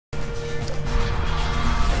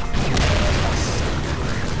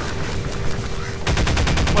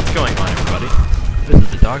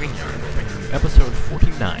Jogging Yard, bringing you episode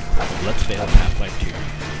 49 of Let's Fail Half-Life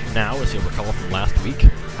 2. Now, as you'll recall from last week,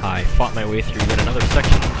 I fought my way through yet another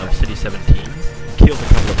section of City 17, killed a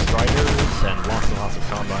couple of Striders, and lots of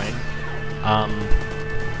Combine.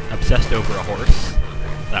 Obsessed over a horse.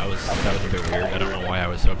 That was a bit weird. I don't know why I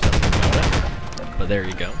was so obsessed about it, but there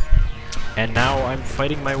you go. And now I'm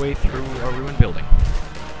fighting my way through a ruined building.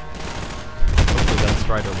 Hopefully that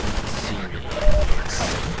Strider won't see me.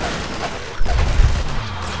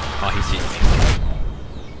 Oh, he sees me.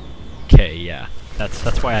 Okay, yeah.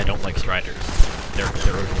 That's why I don't like Striders. They're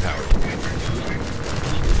overpowered.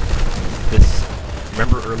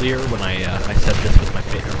 Remember earlier when I said this was my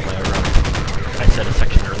favorite, I said a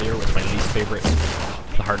section earlier was my least favorite,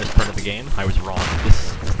 the hardest part of the game? I was wrong.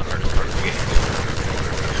 This is the hardest part of the game.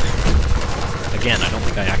 Again, I don't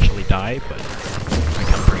think I actually die, but I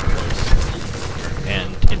come pretty close.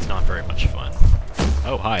 And it's not very much fun.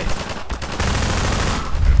 Oh, hi.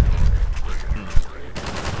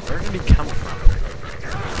 Where did he come from?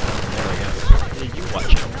 There we go. You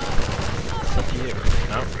watch out. It's up to you.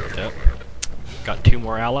 Oh, yep. Got 2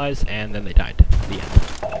 more allies, and then they died. The end.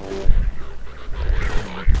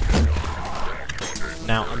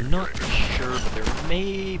 Now, I'm not sure, but there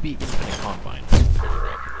may be infinite Combine.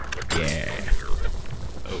 Yeah.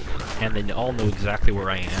 Oh, and they all know exactly where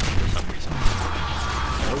I am for some reason.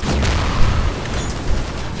 Oh.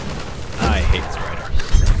 I hate Striders.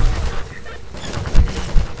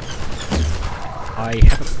 I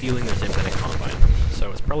have a feeling there's infinite Combine,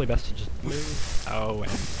 so it's probably best to just move. Oh,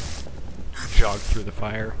 and jog through the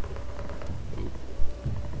fire. Ooh.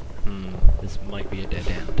 This might be a dead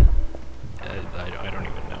end. I don't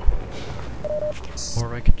even know.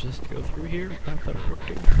 Or I could just go through here. I thought it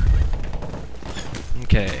worked.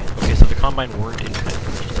 Okay, so the Combine weren't infinite,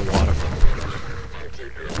 there's just a lot of them.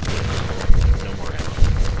 No more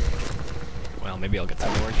ammo. Well, maybe I'll get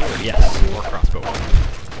some more here. Yes, more crossbow.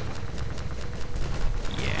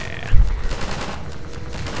 Yeah.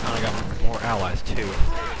 Oh, I got more allies too.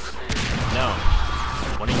 No.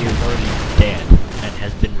 One of you is already dead and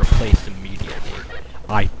has been replaced immediately.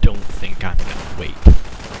 I don't think I'm gonna wait.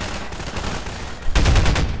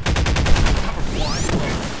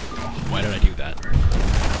 Why did I do that?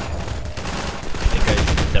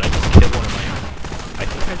 Did I just kill one of my own? I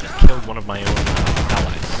think I just killed one of my own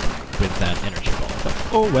allies with that energy ball. But,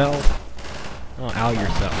 oh well. Oh, ow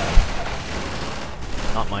yourself.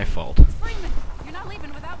 Not my fault. Freeman, you're not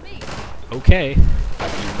leaving without me. Okay.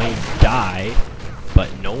 You may die,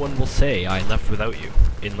 but no one will say I left without you,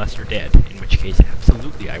 unless you're dead, in which case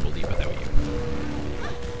absolutely I will leave without you.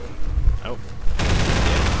 Oh.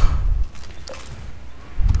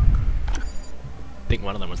 I think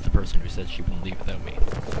one of them was the person who said she wouldn't leave without me.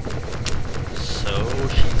 So,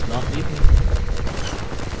 she's not leaving.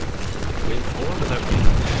 Wait for without me.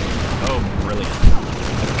 Oh, brilliant.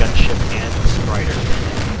 A gunship and a Strider.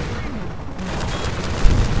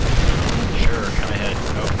 Sure, come ahead.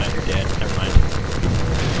 Oh, now you're dead. Never mind.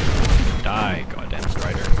 Die, goddamn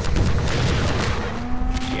Strider.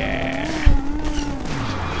 Yeah.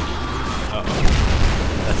 Uh-oh.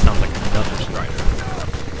 That sounds like another Strider.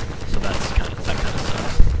 So that kind of sucks.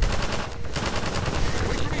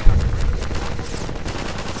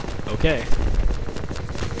 Okay.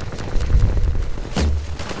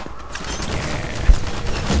 Yeah.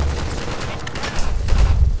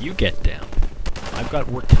 You get down. I've got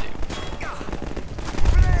work to do.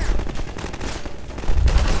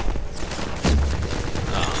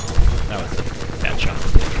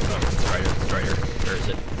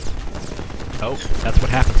 Oh, that's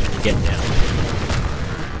what happens when you get down.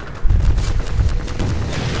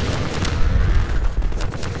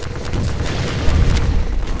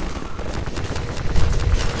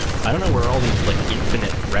 I don't know where all these, like,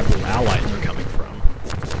 infinite rebel allies are coming from.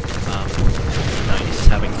 Nice,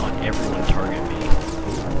 having not everyone target me.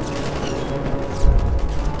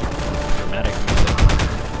 Dramatic music.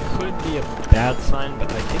 Could be a bad sign,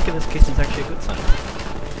 but I think in this case it's actually a good sign.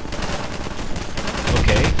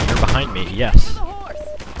 Okay, you're behind me, yes.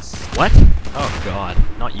 What? Oh god,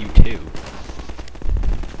 not you too.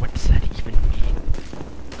 What does that even mean?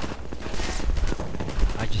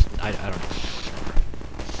 I don't know.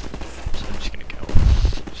 I'm just gonna go.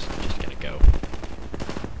 Just gonna go.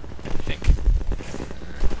 I think.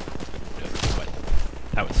 What?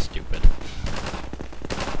 That was stupid.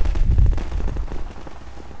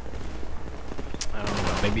 I don't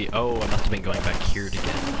know, maybe, oh, I must have been going back here to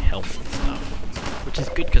get health and stuff. Which is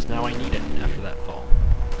good, because now I need it after that fall.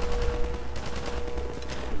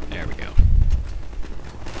 There we go.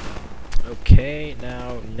 Okay,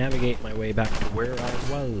 now navigate my way back to where I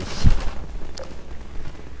was.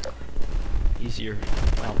 easier.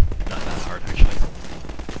 Well, not that hard actually.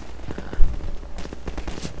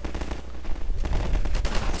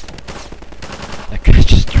 That guy's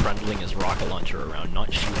just trundling his rocket launcher around,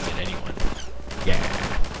 not shooting at anyone.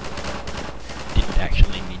 Yeah. Didn't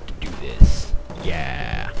actually need to do this.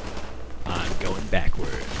 Yeah. I'm going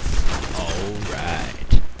backwards.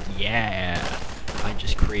 Alright. Yeah. I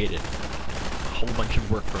just created a whole bunch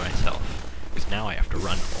of work for myself. Because now I have to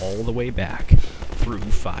run all the way back through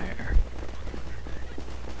fire.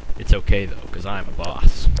 It's okay though, because I'm a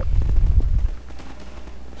boss.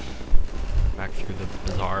 Back through the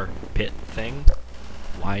bizarre pit thing.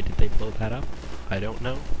 Why did they blow that up? I don't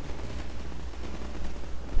know.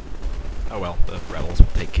 Oh well, the rebels will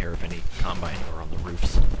take care of any combine who are on the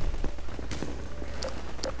roofs.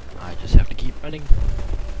 I just have to keep running.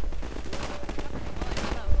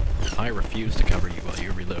 I refuse to cover you while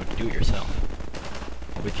you reload. Do it yourself.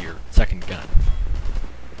 With your second gun.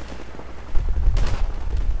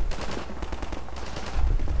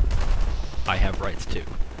 I have rights too.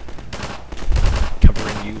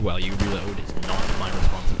 Covering you while you reload is not my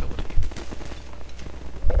responsibility.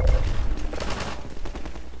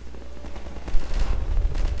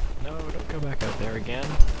 No, don't go back out there again.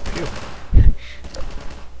 Phew.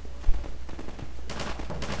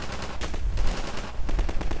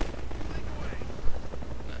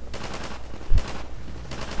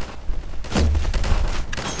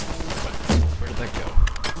 Where did that go?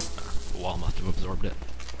 The wall must have absorbed it.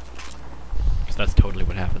 Because that's totally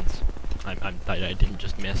what happens. I didn't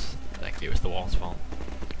just miss. Like, it was the wall's fault.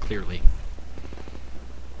 Clearly.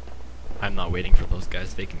 I'm not waiting for those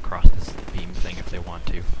guys. They can cross this beam thing if they want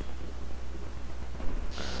to.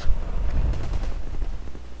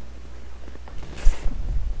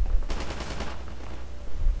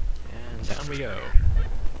 And down we go.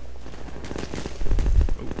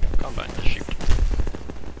 Oh, combine to shoot.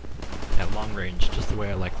 At long range, just the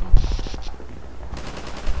way I like them.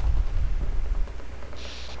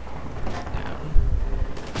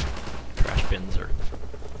 Bins are an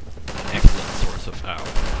excellent source of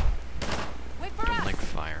Wait for don't us. like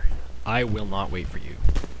fire. I will not wait for you.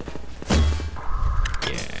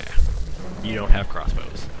 Yeah. You don't have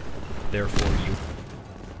crossbows. Therefore you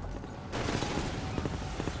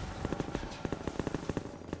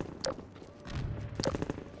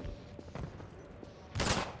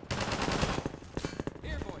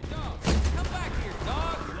Here, boy, dog. Come back here,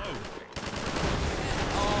 dog.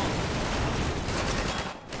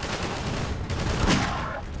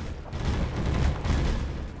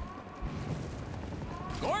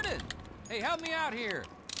 Gordon! Hey, help me out here.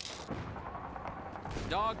 The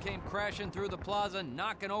dog came crashing through the plaza,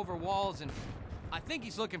 knocking over walls, and I think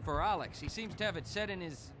he's looking for Alex. He seems to have it set in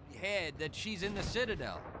his head that she's in the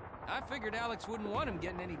Citadel. I figured Alex wouldn't want him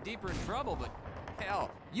getting any deeper in trouble, but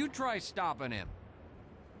hell, you try stopping him.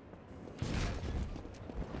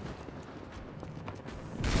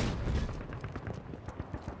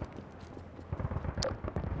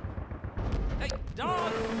 Hey,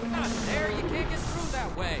 dog! Not there! You can't get through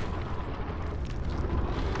that way!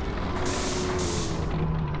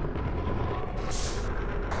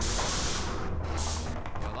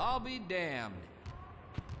 Well, I'll be damned.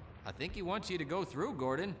 I think he wants you to go through,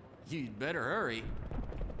 Gordon. You'd better hurry.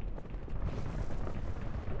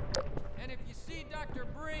 And if you see Dr.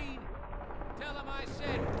 Breen, tell him I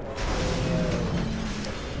said...